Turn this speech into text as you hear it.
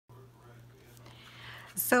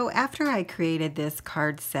So after I created this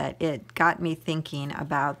card set, it got me thinking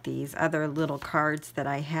about these other little cards that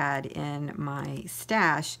I had in my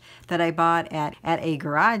stash that I bought at a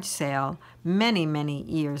garage sale many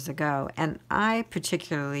years ago. And I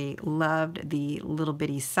particularly loved the little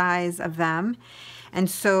bitty size of them. And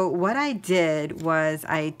so what I did was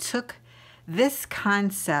I took this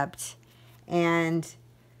concept and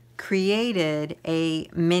created a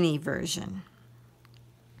mini version.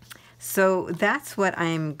 So that's what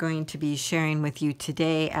I'm going to be sharing with you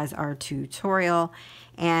today as our tutorial.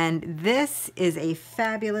 And this is a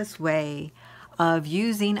fabulous way of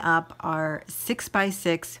using up our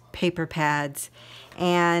 6x6 paper pads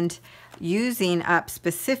and using up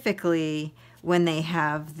specifically when they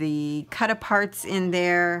have the cut aparts in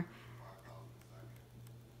there.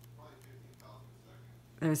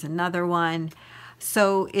 There's another one.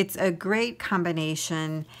 So it's a great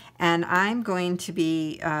combination, and I'm going to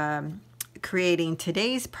be creating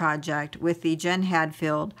today's project with the Jen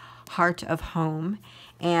Hadfield Heart of Home.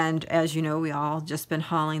 And as you know, we all just been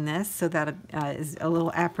hauling this, so that is a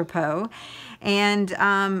little apropos. And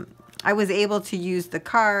I was able to use the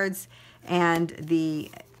cards and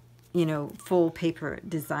the, full paper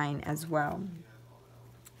design as well.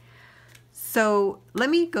 So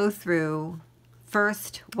let me go through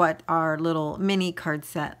first what our little mini card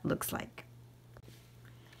set looks like.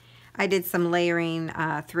 I did some layering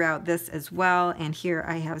throughout this as well, and here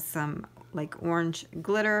I have some like orange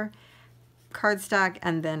glitter cardstock,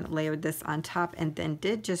 and then layered this on top, and then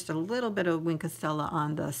did just a little bit of Wink of Stella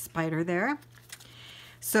on the spider there.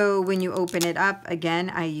 So when you open it up, again,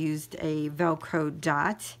 I used a Velcro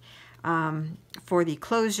dot for the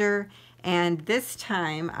closure. And this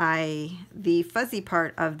time, the fuzzy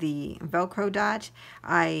part of the Velcro dot,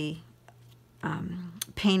 I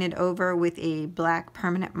painted over with a black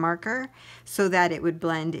permanent marker so that it would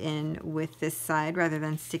blend in with this side rather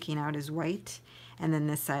than sticking out as white. And then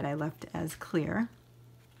this side I left as clear.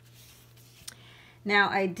 Now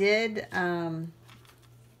I did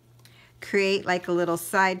create like a little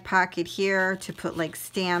side pocket here to put like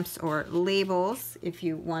stamps or labels if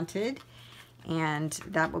you wanted. And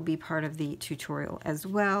that will be part of the tutorial as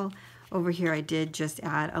well. Over here I did just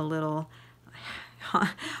add a little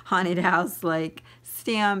haunted house like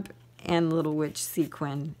stamp and little witch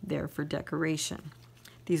sequin there for decoration.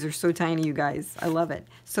 These are so tiny, you guys. I love it.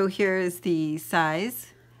 So here's the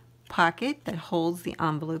size pocket that holds the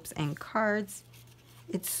envelopes and cards.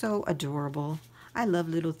 It's so adorable. I love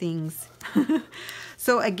little things.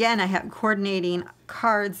 So again, I have coordinating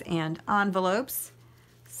cards and envelopes.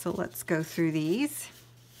 So let's go through these.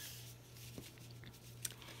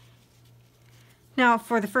 Now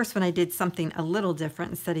for the first one, I did something a little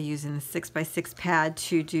different. Instead of using the 6x6 pad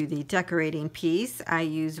to do the decorating piece, I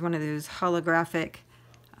used one of those holographic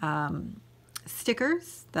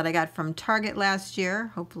stickers that I got from Target last year.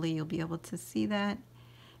 Hopefully you'll be able to see that.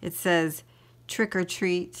 It says trick or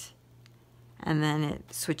treat, and then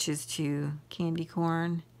it switches to candy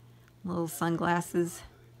corn, little sunglasses,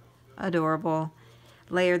 adorable.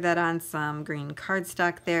 Layered that on some green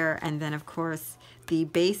cardstock there, and then of course the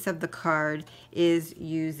base of the card is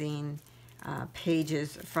using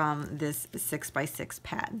pages from this 6x6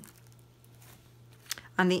 pad.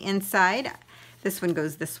 On the inside, this one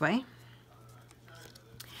goes this way.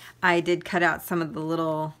 I did cut out some of the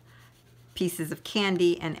little pieces of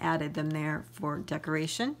candy and added them there for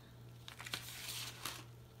decoration.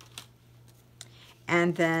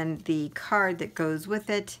 And then the card that goes with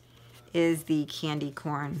it is the candy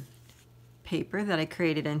corn paper that I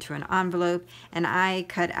created into an envelope, and I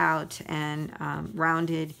cut out and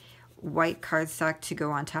rounded white cardstock to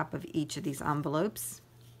go on top of each of these envelopes.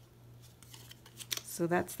 So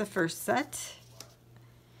that's the first set.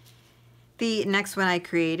 The next one I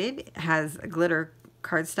created has a glitter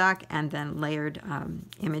cardstock and then layered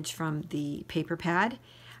image from the paper pad.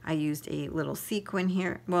 I used a little sequin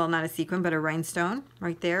here, well, not a sequin, but a rhinestone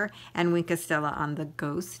right there, and Wink of Stella on the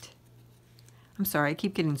ghost. I'm sorry, I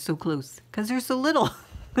keep getting so close because they're so little.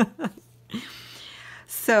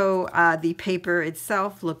 So the paper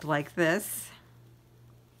itself looked like this.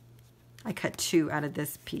 I cut 2 out of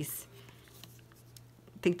this piece.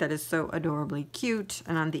 I think that is so adorably cute.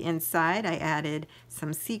 And on the inside, I added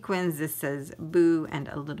some sequins. This says Boo and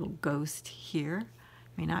a little ghost here.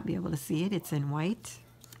 You may not be able to see it. It's in white.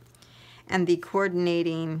 And the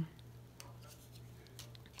coordinating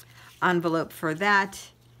envelope for that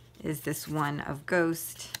is this one of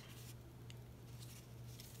ghost.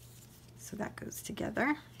 So that goes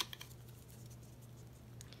together.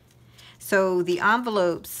 So the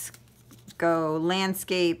envelopes go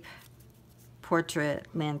landscape, portrait,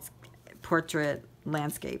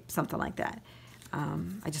 landscape, something like that.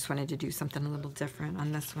 I just wanted to do something a little different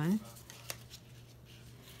on this one.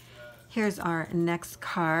 Here's our next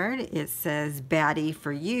card. It says Baddie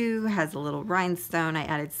for You, has a little rhinestone. I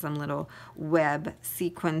added some little web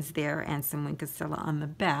sequins there and some Wink of Stella on the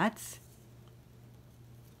bats.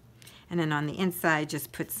 And then on the inside,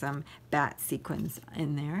 just put some bat sequins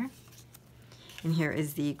in there. And here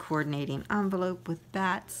is the coordinating envelope with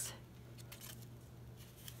bats.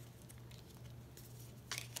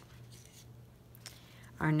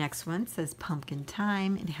 Our next one says Pumpkin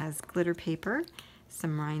Time. It has glitter paper,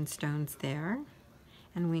 some rhinestones there,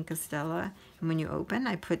 and Wink of Stella. And when you open,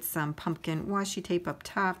 I put some pumpkin washi tape up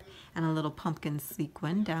top and a little pumpkin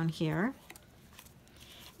sequin down here.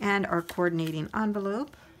 And our coordinating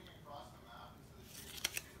envelope.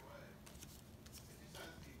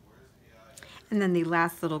 And then the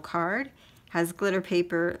last little card has glitter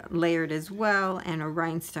paper layered as well, and a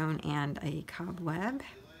rhinestone and a cobweb.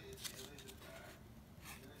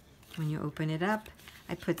 When you open it up,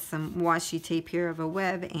 I put some washi tape here of a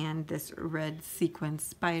web and this red sequin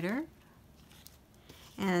spider.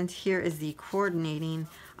 And here is the coordinating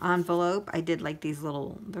envelope. I did like these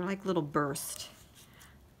little, they're like little bursts.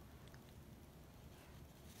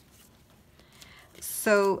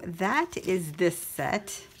 So that is this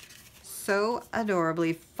set. So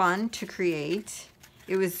adorably fun to create.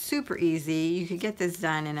 It was super easy. You could get this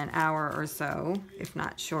done in an hour or so, if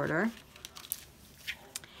not shorter.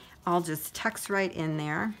 I'll just tucks right in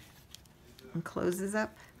there and closes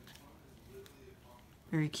up.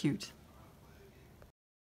 Very cute.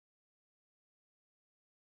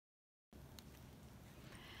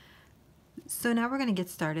 So now we're going to get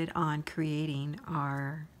started on creating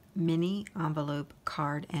our mini envelope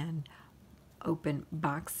card and open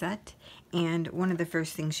box set. And one of the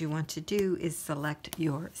first things you want to do is select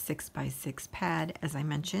your 6x6 pad. As I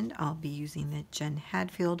mentioned, I'll be using the Jen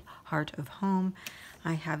Hadfield Heart of Home.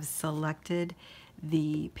 I have selected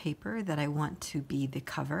the paper that I want to be the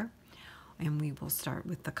cover, and we will start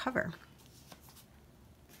with the cover.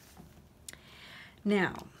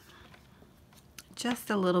 Now, just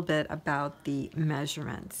a little bit about the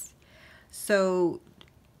measurements. So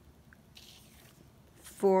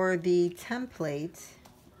for the template,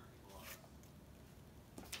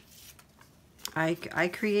 I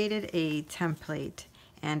created a template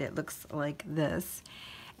and it looks like this.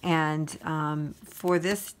 And for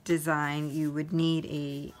this design, you would need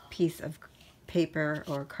a piece of paper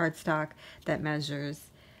or cardstock that measures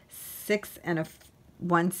 6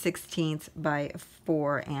 1/16 by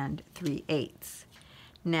 4 3/8.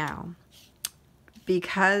 Now,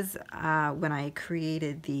 because when I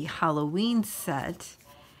created the Halloween set,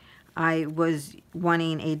 I was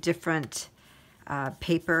wanting a different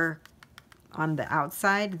paper on the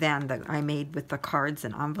outside than I made with the cards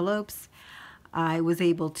and envelopes, I was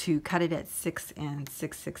able to cut it at 6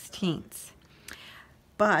 6/16.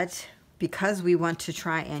 But because we want to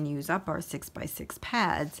try and use up our 6x6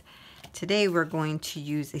 pads, today we're going to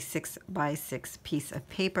use a 6x6 piece of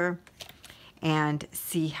paper and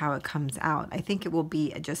see how it comes out. I think it will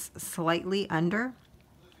be just slightly under,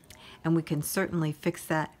 and we can certainly fix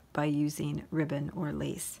that by using ribbon or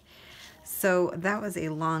lace. So that was a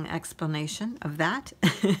long explanation of that.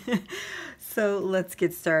 So let's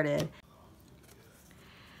get started.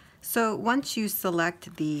 So once you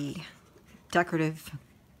select the decorative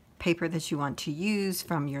paper that you want to use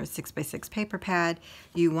from your 6x6 paper pad,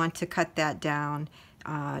 you want to cut that down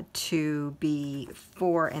to be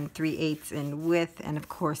 4 3/8 in width, and of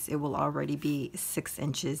course it will already be 6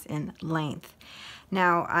 inches in length.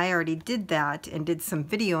 Now I already did that and did some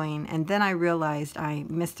videoing, and then I realized I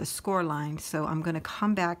missed a score line, so I'm going to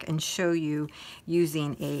come back and show you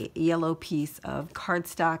using a yellow piece of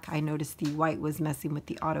cardstock. I noticed the white was messing with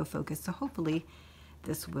the autofocus, so hopefully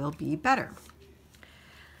this will be better.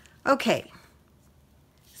 Okay,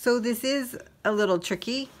 so this is a little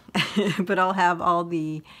tricky, but I'll have all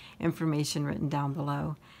the information written down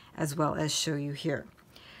below as well as show you here.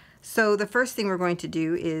 So the first thing we're going to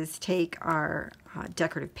do is take our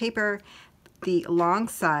decorative paper. The long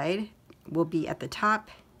side will be at the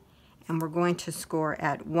top, and we're going to score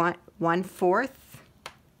at 1/4,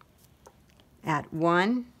 at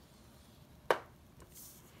 1,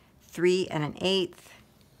 3 1/8,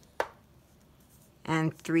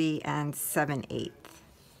 and 3 7/8.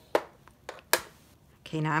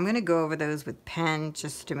 Okay, now I'm going to go over those with pen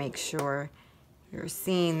just to make sure you're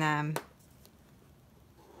seeing them.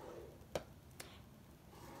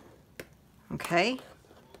 Okay,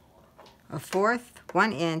 1/4,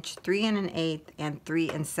 1 inch, 3 1/8, and 3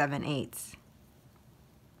 7/8.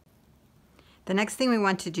 The next thing we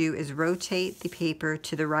want to do is rotate the paper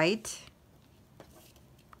to the right.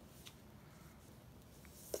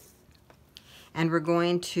 and we're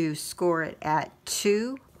going to score it at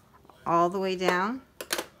 2 all the way down.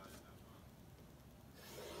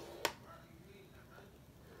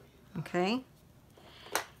 Okay.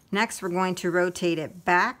 Next, we're going to rotate it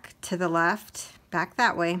back to the left, back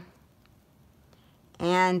that way.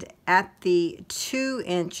 And at the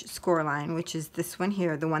 2-inch score line, which is this one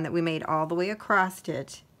here, the one that we made all the way across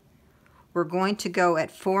it, we're going to go at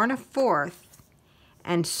 4 1/4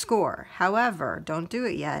 and score. However, don't do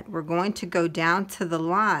it yet. We're going to go down to the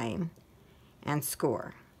line and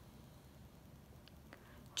score.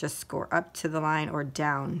 Just score up to the line or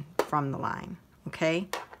down from the line, okay?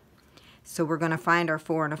 So we're going to find our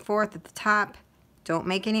 4 1/4 at the top. Don't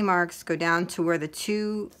make any marks. Go down to where the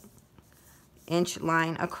 2-inch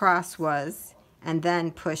line across was, and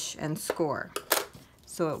then push and score.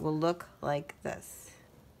 So it will look like this.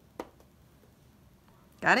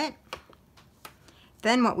 Got it?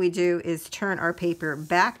 Then what we do is turn our paper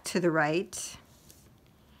back to the right,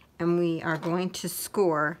 and we are going to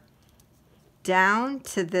score down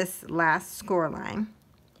to this last score line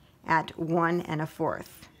at 1 1/4.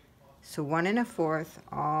 So 1 1/4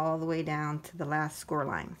 all the way down to the last score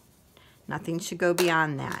line. Nothing should go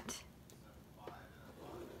beyond that.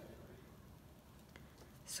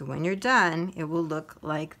 So when you're done, it will look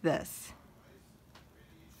like this.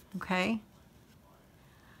 Okay?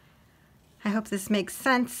 I hope this makes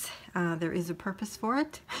sense. There is a purpose for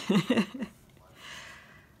it.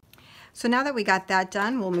 So now that we got that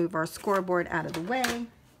done, we'll move our scoreboard out of the way.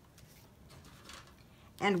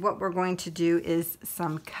 And what we're going to do is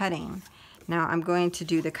some cutting. Now I'm going to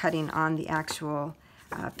do the cutting on the actual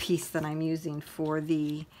piece that I'm using for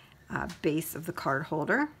the base of the card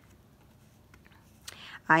holder.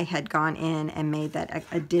 I had gone in and made that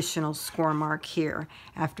additional score mark here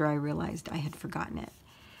after I realized I had forgotten it.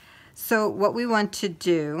 So what we want to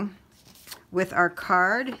do with our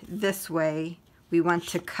card this way, we want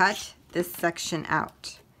to cut this section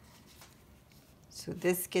out. So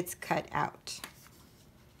this gets cut out.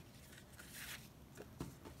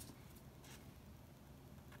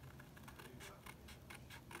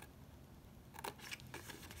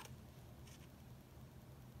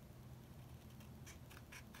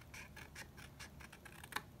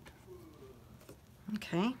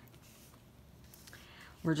 Okay.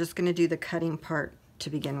 We're just going to do the cutting part to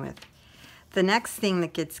begin with. The next thing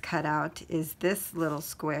that gets cut out is this little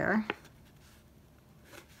square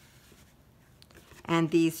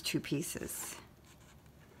and these 2 pieces.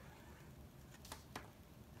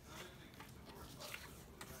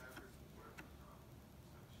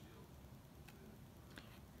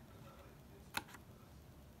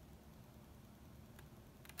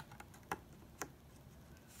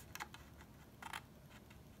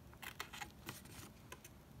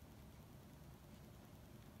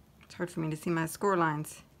 It's hard for me to see my score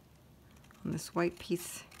lines on this white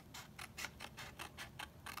piece.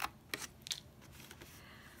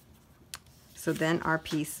 So then our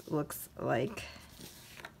piece looks like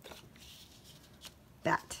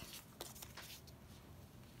that.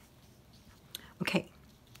 Okay,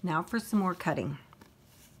 now for some more cutting.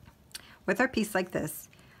 With our piece like this,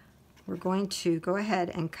 we're going to go ahead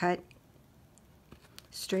and cut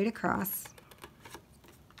straight across.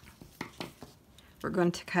 We're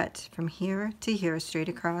going to cut from here to here straight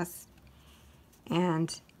across,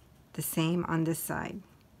 and the same on this side.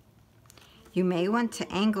 You may want to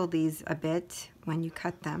angle these a bit when you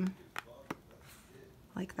cut them,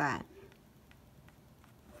 like that.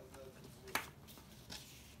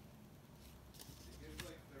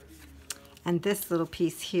 And this little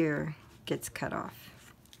piece here gets cut off.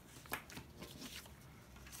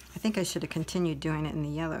 I think I should have continued doing it in the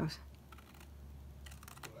yellows.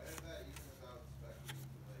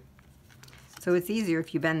 So it's easier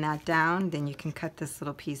if you bend that down, then you can cut this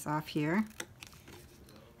little piece off here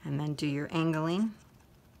and then do your angling.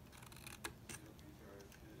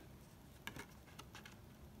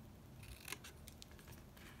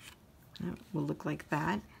 That will look like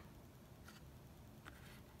that.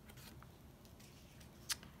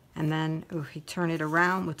 And then if we turn it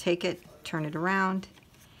around, we'll take it, turn it around,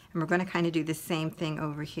 and we're going to kind of do the same thing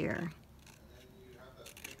over here.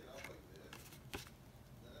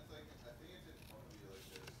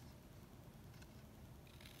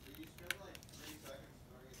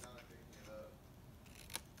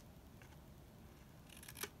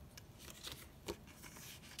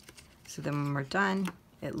 So then when we're done,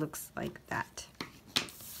 it looks like that.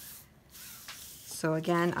 So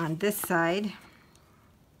again, on this side,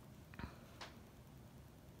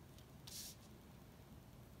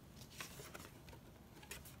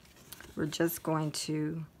 we're just going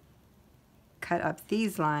to cut up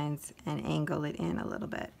these lines and angle it in a little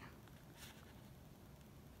bit.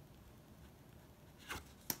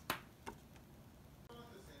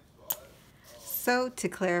 So to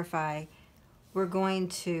clarify, we're going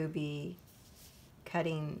to be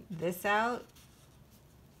cutting this out.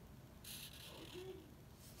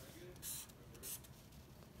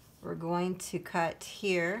 We're going to cut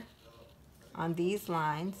here on these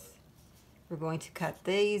lines. We're going to cut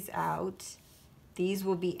these out. These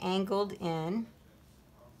will be angled in.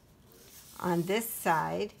 On this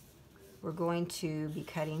side, we're going to be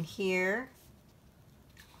cutting here,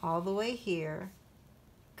 all the way here,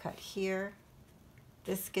 cut here.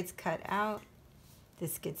 This gets cut out,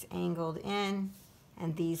 this gets angled in,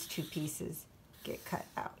 and these two pieces get cut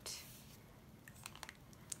out.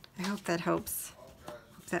 I hope that helps.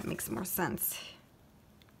 Hope that makes more sense.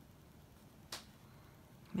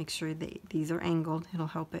 Make sure that these are angled. It'll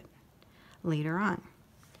help it later on.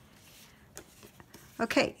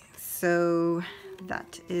 Okay, so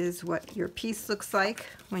that is what your piece looks like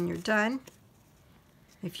when you're done.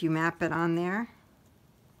 If you map it on there,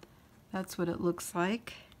 that's what it looks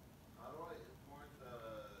like.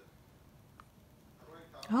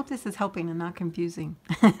 I hope this is helping and not confusing.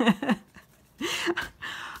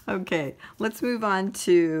 Okay, let's move on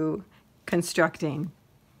to constructing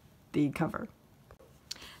the cover.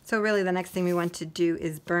 So really the next thing we want to do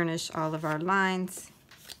is burnish all of our lines,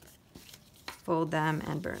 fold them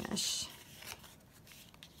and burnish.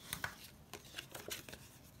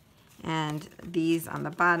 And these on the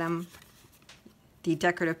bottom, the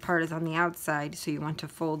decorative part is on the outside, so you want to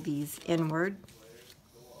fold these inward.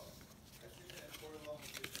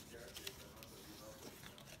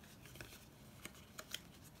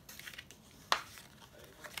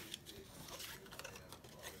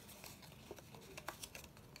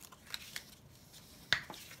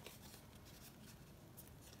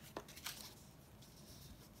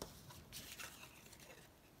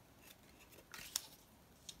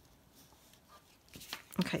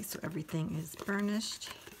 Okay, so everything is burnished.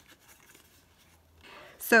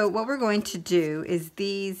 So what we're going to do is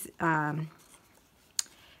these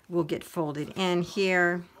will get folded in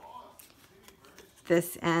here.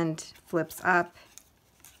 This end flips up,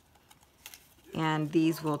 and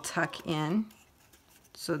these will tuck in.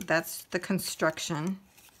 So that's the construction.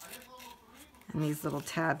 And these little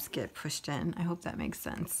tabs get pushed in. I hope that makes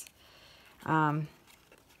sense.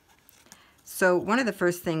 So one of the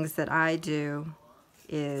first things that I do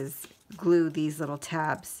is glue these little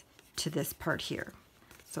tabs to this part here.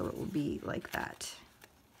 So it will be like that.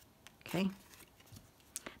 Okay.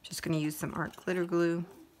 Just going to use some art glitter glue.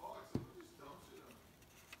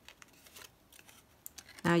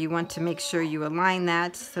 Now you want to make sure you align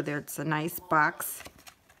that so there's a nice box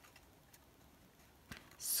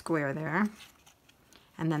square there.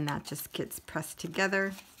 And then that just gets pressed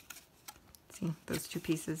together. See those two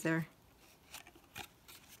pieces there?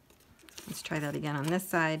 Let's try that again on this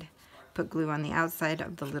side. Put glue on the outside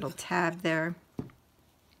of the little tab there.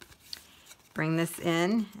 Bring this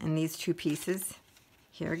in, and these two pieces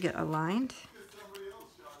here get aligned.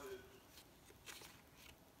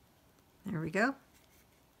 There we go.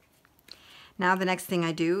 Now the next thing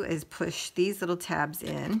I do is push these little tabs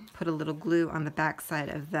in, put a little glue on the back side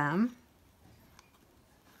of them.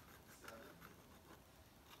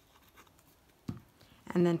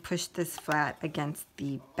 And then push this flat against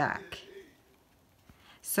the back.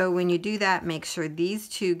 So when you do that, make sure these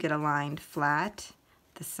two get aligned flat,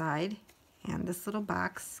 the side and this little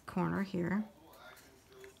box corner here.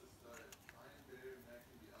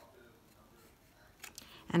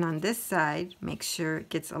 And on this side, make sure it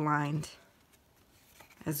gets aligned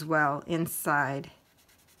as well inside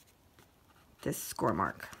this score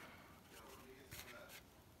mark.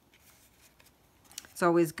 It's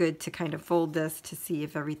always good to kind of fold this to see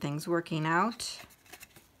if everything's working out.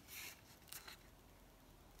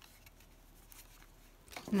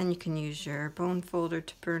 And then you can use your bone folder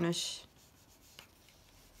to burnish.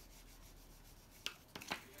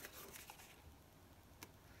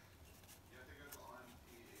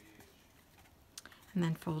 And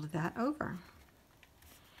then fold that over.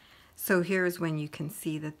 So here's when you can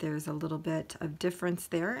see that there's a little bit of difference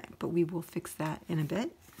there, but we will fix that in a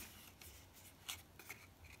bit.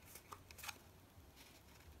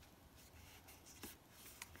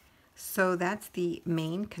 So that's the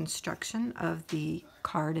main construction of the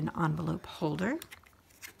card and envelope holder.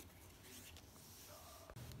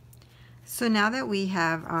 So now that we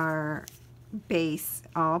have our base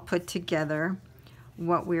all put together,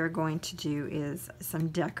 what we're going to do is some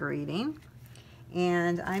decorating.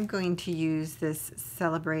 And I'm going to use this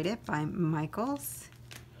Celebrate It by Michaels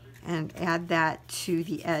and add that to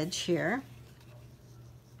the edge here.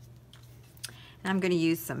 And I'm going to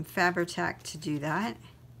use some Fabri-Tac to do that.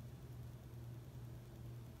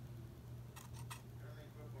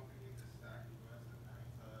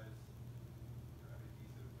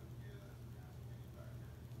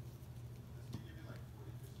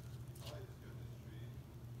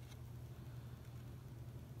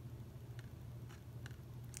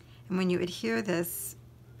 And when you adhere this,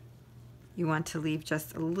 you want to leave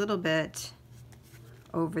just a little bit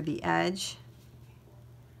over the edge,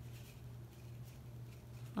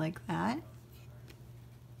 like that.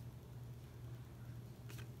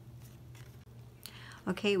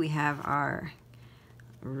 Okay, we have our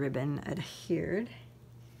ribbon adhered.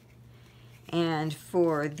 And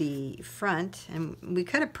for the front, and we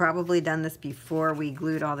could have probably done this before we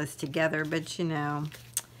glued all this together, but you know,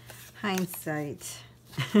 hindsight.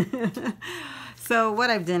 So what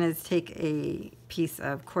I've done is take a piece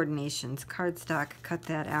of Coordinations cardstock, cut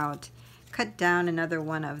that out, cut down another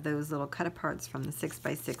one of those little cut aparts from the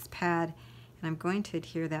 6x6 pad, and I'm going to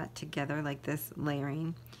adhere that together like this,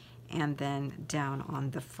 layering, and then down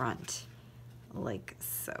on the front like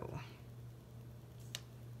so.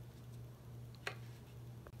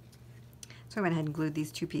 So I went ahead and glued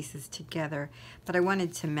these two pieces together, but I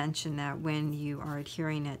wanted to mention that when you are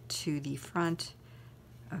adhering it to the front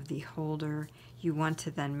of the holder, you want to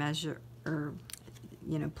then measure, or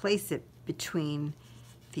place it between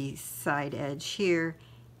the side edge here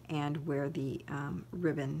and where the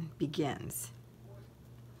ribbon begins.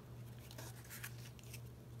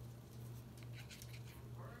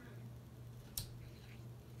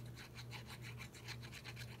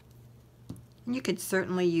 And you could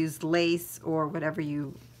certainly use lace or whatever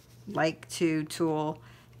you like to tool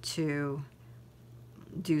to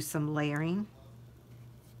do some layering.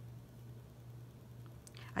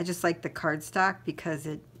 I just like the cardstock because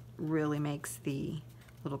it really makes the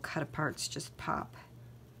little cut aparts just pop.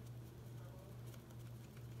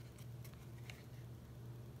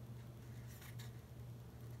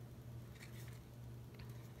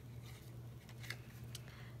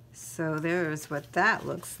 So there's what that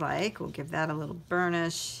looks like. We'll give that a little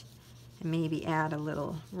burnish and maybe add a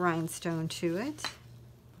little rhinestone to it.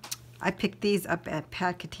 I picked these up at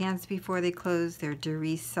Pat Catan's before they closed. They're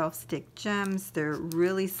Doris self-stick gems. They're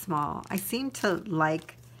really small. I seem to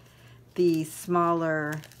like the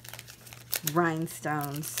smaller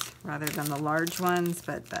rhinestones rather than the large ones,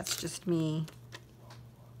 but that's just me.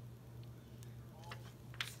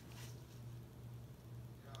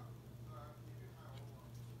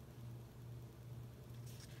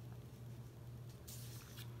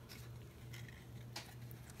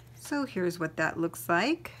 So here's what that looks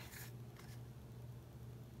like.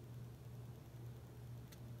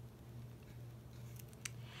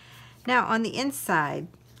 Now on the inside,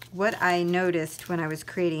 what I noticed when I was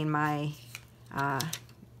creating my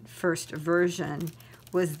first version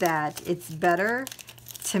was that it's better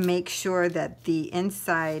to make sure that the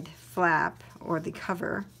inside flap or the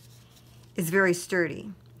cover is very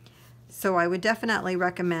sturdy. So I would definitely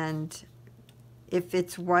recommend, if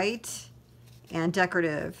it's white and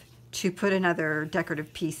decorative, to put another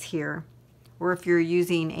decorative piece here, or if you're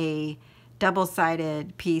using a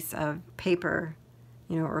double-sided piece of paper,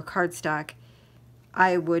 or cardstock,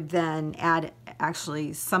 I would then add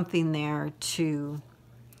actually something there to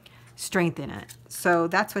strengthen it. So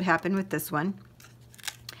that's what happened with this one.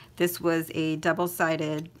 This was a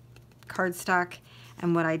double-sided cardstock,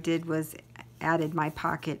 and what I did was added my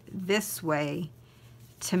pocket this way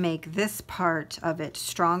to make this part of it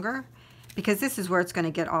stronger, because this is where it's going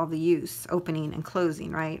to get all the use, opening and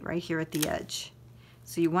closing, right here at the edge.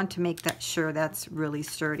 So you want to make that sure that's really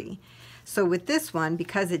sturdy. So with this one,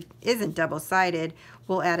 because it isn't double-sided,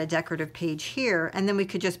 we'll add a decorative page here, and then we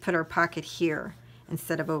could just put our pocket here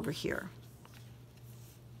instead of over here.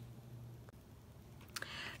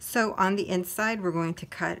 So on the inside, we're going to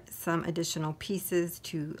cut some additional pieces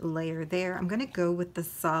to layer there. I'm going to go with the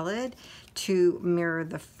solid to mirror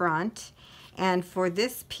the front. And for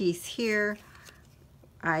this piece here,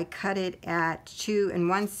 I cut it at 2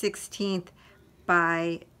 1/16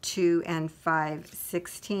 by 2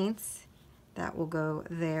 5/16. That will go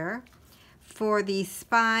there. For the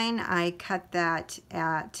spine, I cut that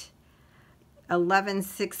at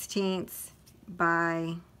 11/16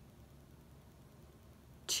 by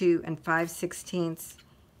 2 5/16.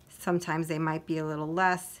 Sometimes they might be a little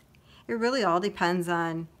less. It really all depends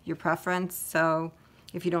on your preference. So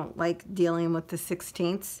if you don't like dealing with the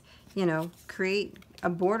 16ths, create a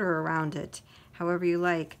border around it, however you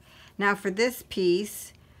like. Now for this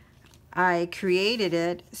piece, I created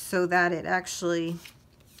it so that it actually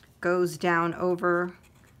goes down over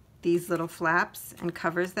these little flaps and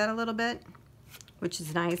covers that a little bit, which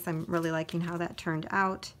is nice. I'm really liking how that turned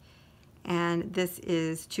out. And this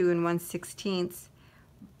is 2 1/16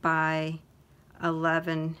 by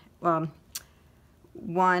 1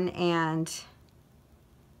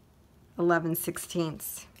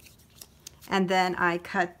 11/16. And then I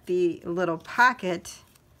cut the little pocket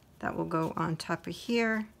that will go on top of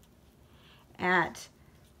here at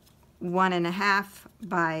 1.5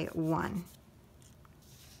 by 1.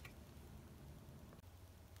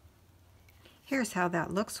 Here's how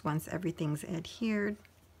that looks once everything's adhered.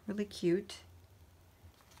 Really cute.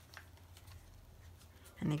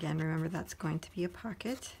 And again, remember that's going to be a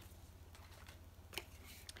pocket.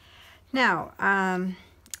 Now,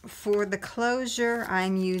 for the closure,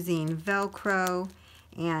 I'm using Velcro,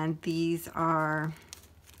 and these are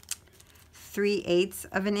 3/8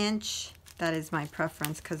 of an inch. That is my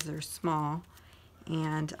preference because they're small.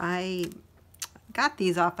 And I got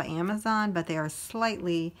these off of Amazon, but they are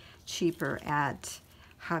slightly cheaper at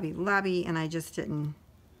Hobby Lobby, and I just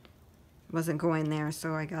wasn't going there,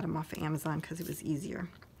 so I got them off of Amazon because it was easier.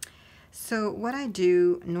 So what I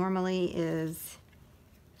do normally is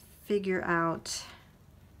figure out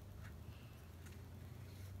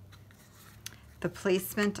the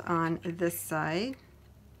placement on this side,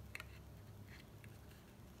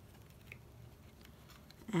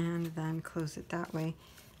 and then close it that way.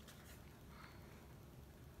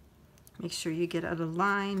 Make sure you get it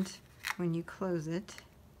aligned when you close it,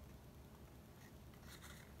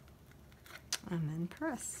 and then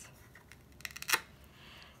press.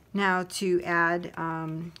 Now to add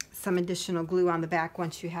some additional glue on the back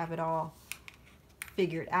once you have it all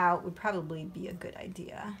figured out would probably be a good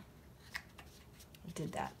idea. I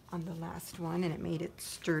did that on the last one and it made it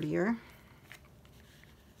sturdier.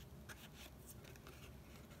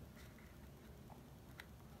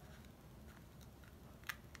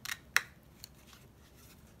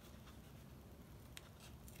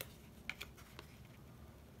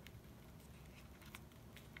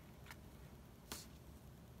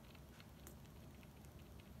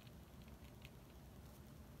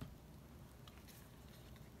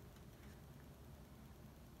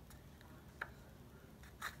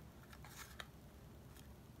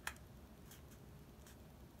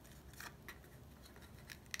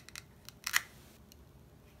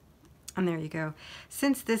 And there you go.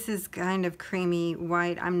 Since this is kind of creamy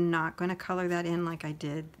white, I'm not going to color that in like I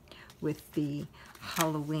did with the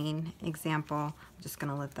Halloween example. I'm just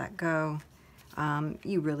going to let that go.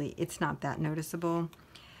 It's not that noticeable.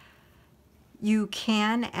 You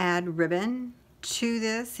can add ribbon to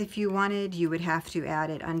this if you wanted. You would have to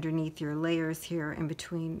add it underneath your layers here in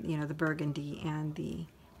between, you know, the burgundy and the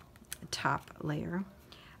top layer.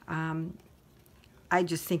 I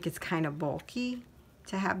just think it's kind of bulky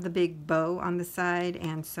to have the big bow on the side,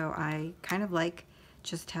 and so I kind of like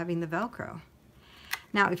just having the Velcro.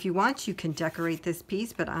 Now if you want, you can decorate this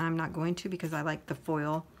piece, but I'm not going to because I like the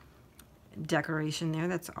foil decoration there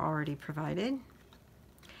that's already provided.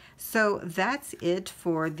 So that's it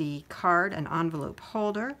for the card and envelope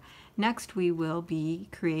holder. Next we will be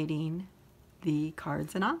creating the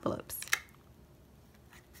cards and envelopes.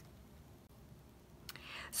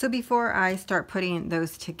 So before I start putting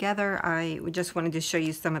those together, I just wanted to show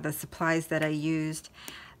you some of the supplies that I used.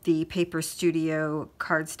 The Paper Studio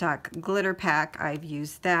cardstock glitter pack, I've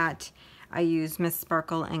used that. I use Miss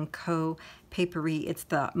Sparkle & Co. Papery. It's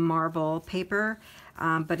the marble paper,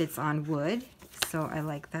 but it's on wood, so I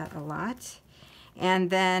like that a lot. And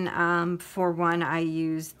then for one, I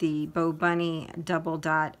use the Bo Bunny Double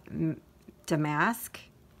Dot Damask.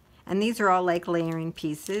 And these are all like layering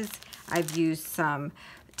pieces. I've used some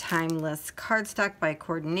Timeless cardstock by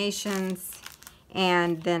Coordinations,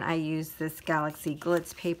 and then I use this Galaxy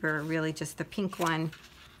Glitz paper, really just the pink one,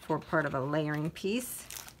 for part of a layering piece.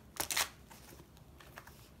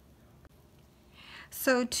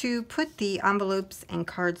 So to put the envelopes and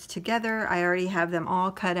cards together, I already have them all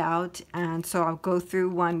cut out, and so I'll go through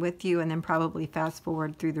one with you and then probably fast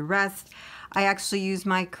forward through the rest. I actually use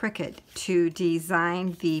my Cricut to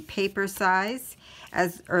design the paper size,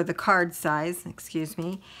 or the card size, excuse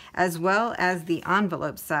me, as well as the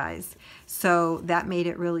envelope size. So that made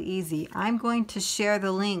it really easy. I'm going to share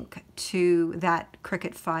the link to that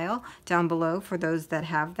Cricut file down below for those that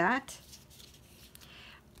have that.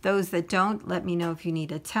 Those that don't, let me know if you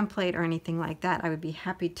need a template or anything like that. I would be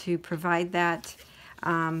happy to provide that.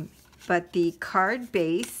 But the card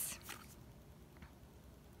base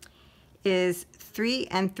is 3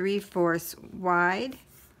 3/4 wide,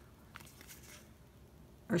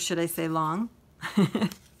 or should I say long?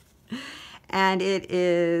 And it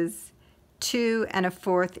is 2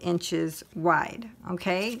 1/4 inches wide.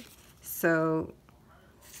 Okay, so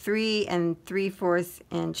 3 3/4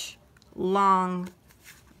 inch long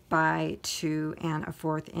by 2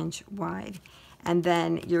 1/4 inch wide. And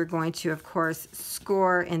then you're going to, of course,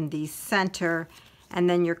 score in the center, and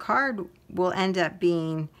then your card will end up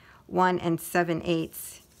being 1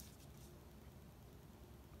 7/8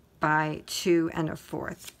 by 2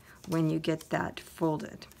 1/4 when you get that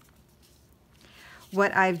folded.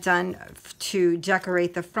 what I've done to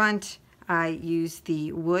decorate the front, I used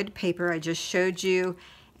the wood paper I just showed you,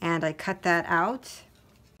 and I cut that out.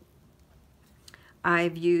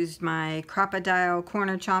 I've used my crocodile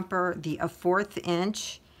corner chomper, the 1/4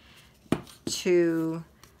 inch, to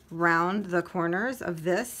round the corners of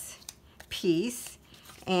this piece.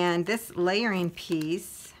 And this layering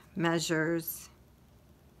piece measures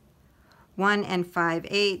 1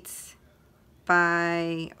 5/8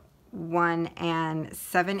 by 1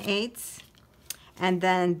 7/8. And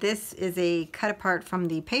then this is a cut apart from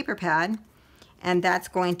the paper pad, and that's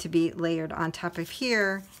going to be layered on top of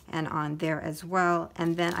here and on there as well.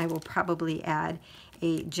 And then I will probably add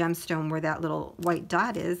a gemstone where that little white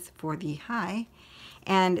dot is for the high.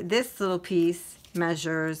 And this little piece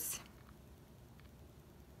measures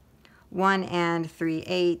 1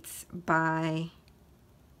 3/8 by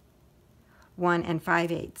 1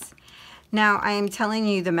 5/8. Now, I am telling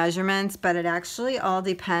you the measurements, but it actually all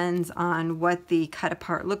depends on what the cut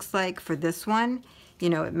apart looks like. For this one, you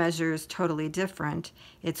know, it measures totally different.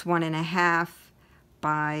 It's 1 1/2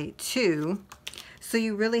 by 2. So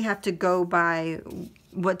you really have to go by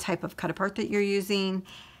what type of cut apart that you're using,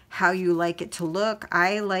 how you like it to look.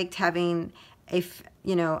 I liked having a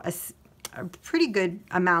pretty good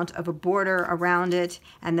amount of a border around it,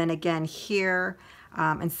 and then again here,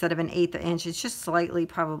 instead of an 1/8 inch, it's just slightly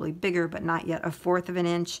probably bigger, but not yet a 1/4 of an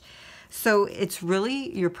inch. So it's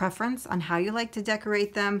really your preference on how you like to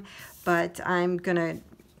decorate them, but I'm gonna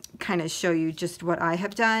kind of show you just what I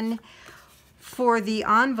have done. For the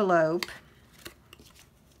envelope,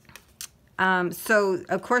 so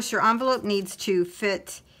of course your envelope needs to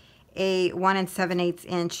fit a 1 7/8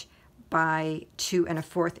 inch by 2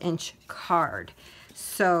 1/4 inch card.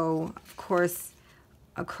 So of course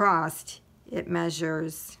across it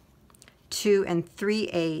measures 2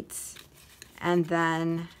 3/8, and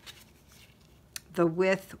then the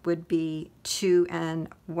width would be 2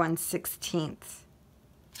 1/16.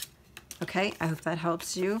 Okay, I hope that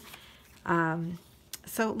helps you.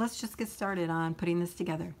 So let's just get started on putting this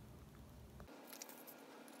together.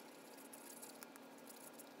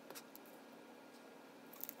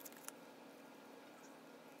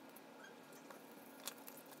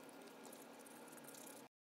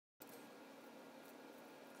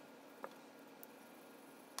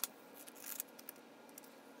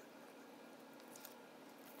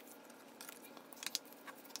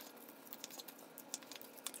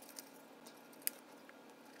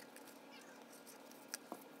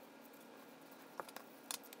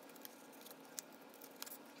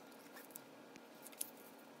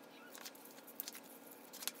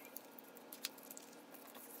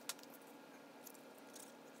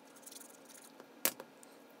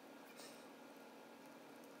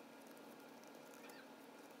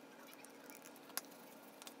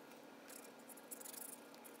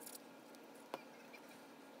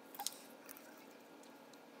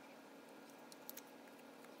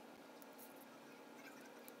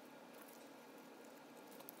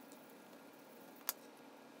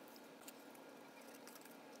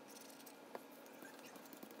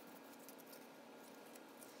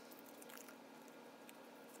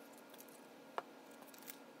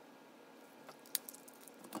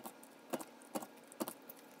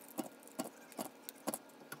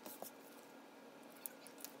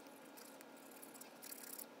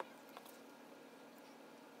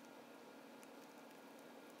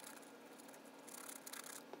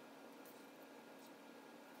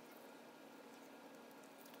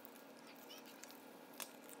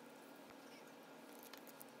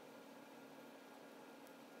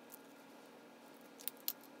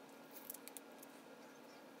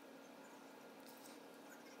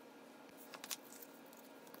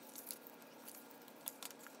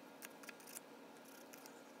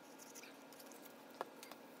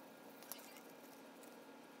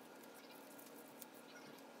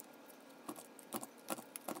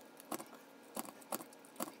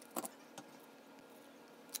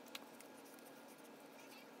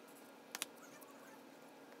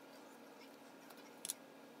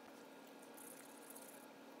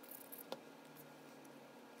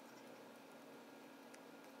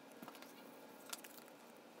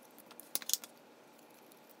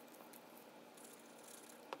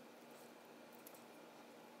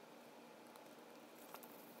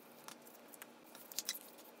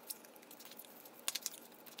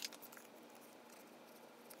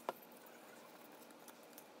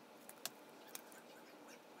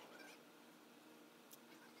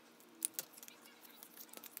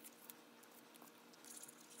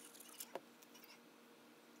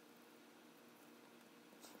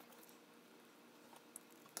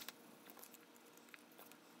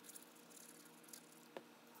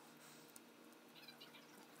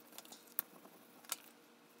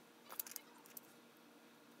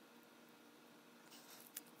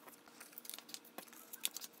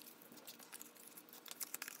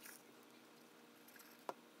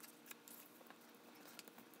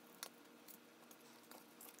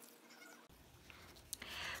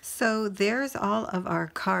 So there's all of our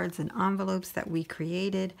cards and envelopes that we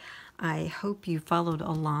created. I hope you followed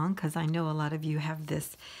along because I know a lot of you have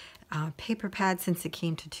this paper pad since it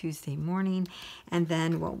came to Tuesday morning. And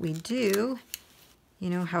then what we do,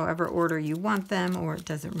 you know, however order you want them, or it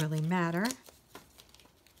doesn't really matter.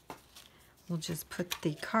 We'll just put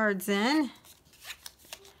the cards in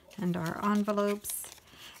and our envelopes.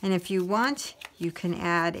 And if you want, you can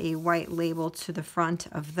add a white label to the front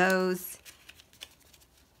of those.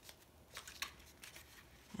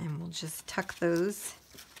 And we'll just tuck those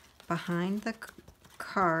behind the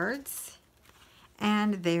cards.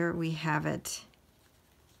 And there we have it.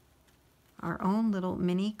 Our own little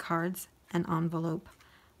mini cards and envelope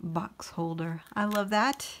box holder. I love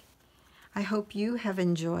that. I hope you have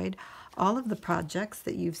enjoyed all of the projects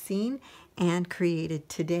that you've seen and created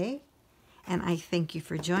today. And I thank you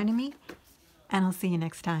for joining me, and I'll see you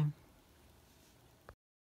next time.